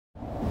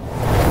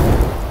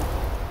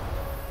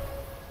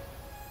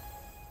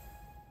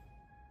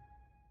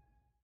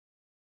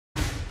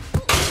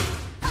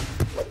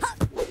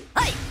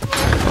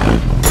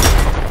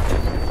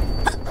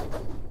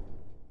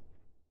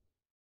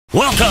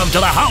Welcome to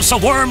the House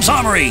of Worms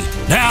Armory.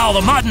 Now,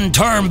 the modern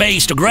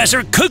turn-based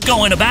aggressor could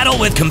go into battle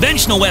with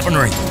conventional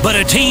weaponry, but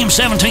at Team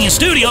 17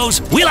 Studios,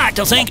 we like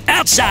to think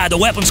outside the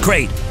weapons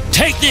crate.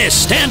 Take this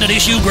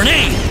standard-issue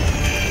grenade.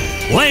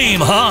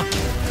 Lame, huh?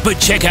 But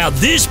check out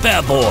this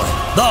bad boy,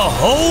 the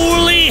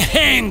Holy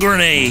Hand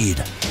Grenade.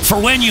 For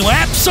when you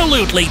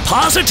absolutely,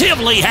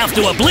 positively have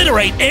to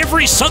obliterate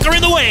every sucker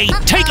in the way,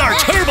 take our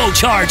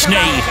turbocharged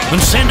nade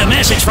and send a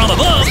message from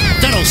above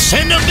that'll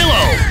send them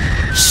below.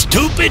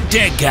 Stupid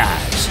dead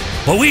guys.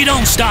 But we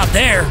don't stop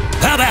there.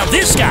 How about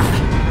this guy?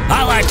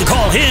 I like to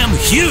call him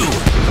Hugh.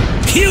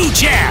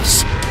 Huge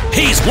ass.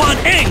 He's one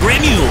angry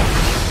mule.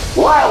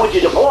 Why would you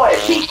deploy a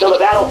sheep to the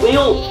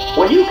battlefield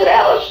when you could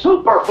have a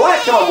super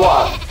flexible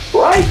one,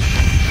 right?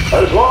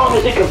 As long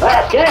as it can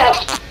pass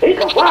gas, it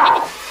can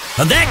fly.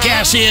 And that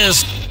gas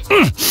is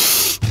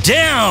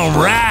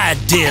downright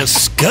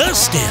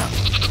disgusting.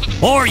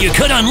 Or you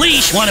could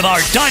unleash one of our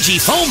dodgy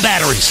foam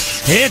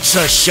batteries. It's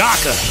a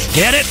shocker.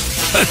 Get it?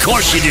 Of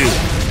course you do.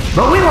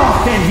 But we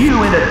won't send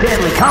you into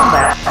deadly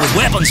combat with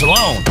weapons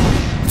alone.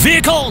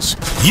 Vehicles,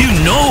 you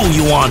know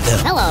you want them.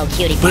 Hello,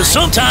 cutie pie. But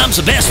sometimes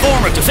the best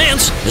form of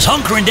defense is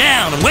hunkering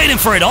down and waiting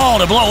for it all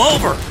to blow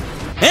over.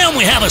 And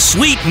we have a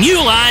sweet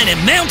new line of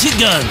mounted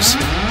guns.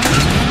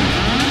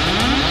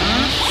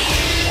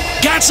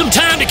 Got some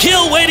time to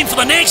kill waiting for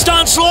the next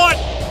onslaught?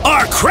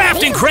 Our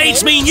crafting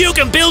crates mean you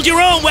can build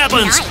your own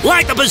weapons,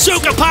 like the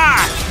bazooka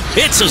pie.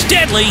 It's as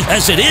deadly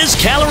as it is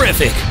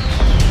calorific.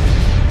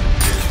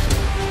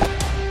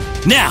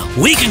 Now,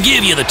 we can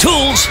give you the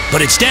tools,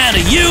 but it's down to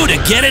you to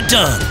get it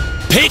done.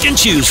 Pick and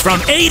choose from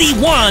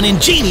 81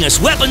 ingenious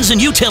weapons and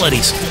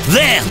utilities.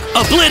 Then,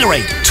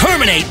 obliterate,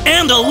 terminate,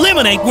 and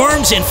eliminate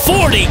worms in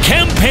 40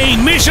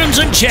 campaign missions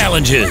and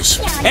challenges.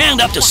 And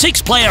up to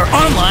 6-player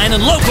online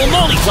and local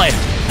multiplayer.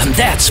 And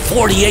that's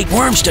 48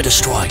 worms to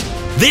destroy.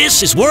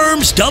 This is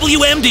Worms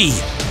W.M.D.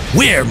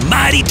 We're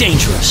mighty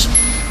dangerous.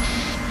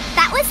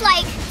 That was,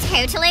 like,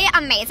 totally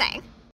amazing.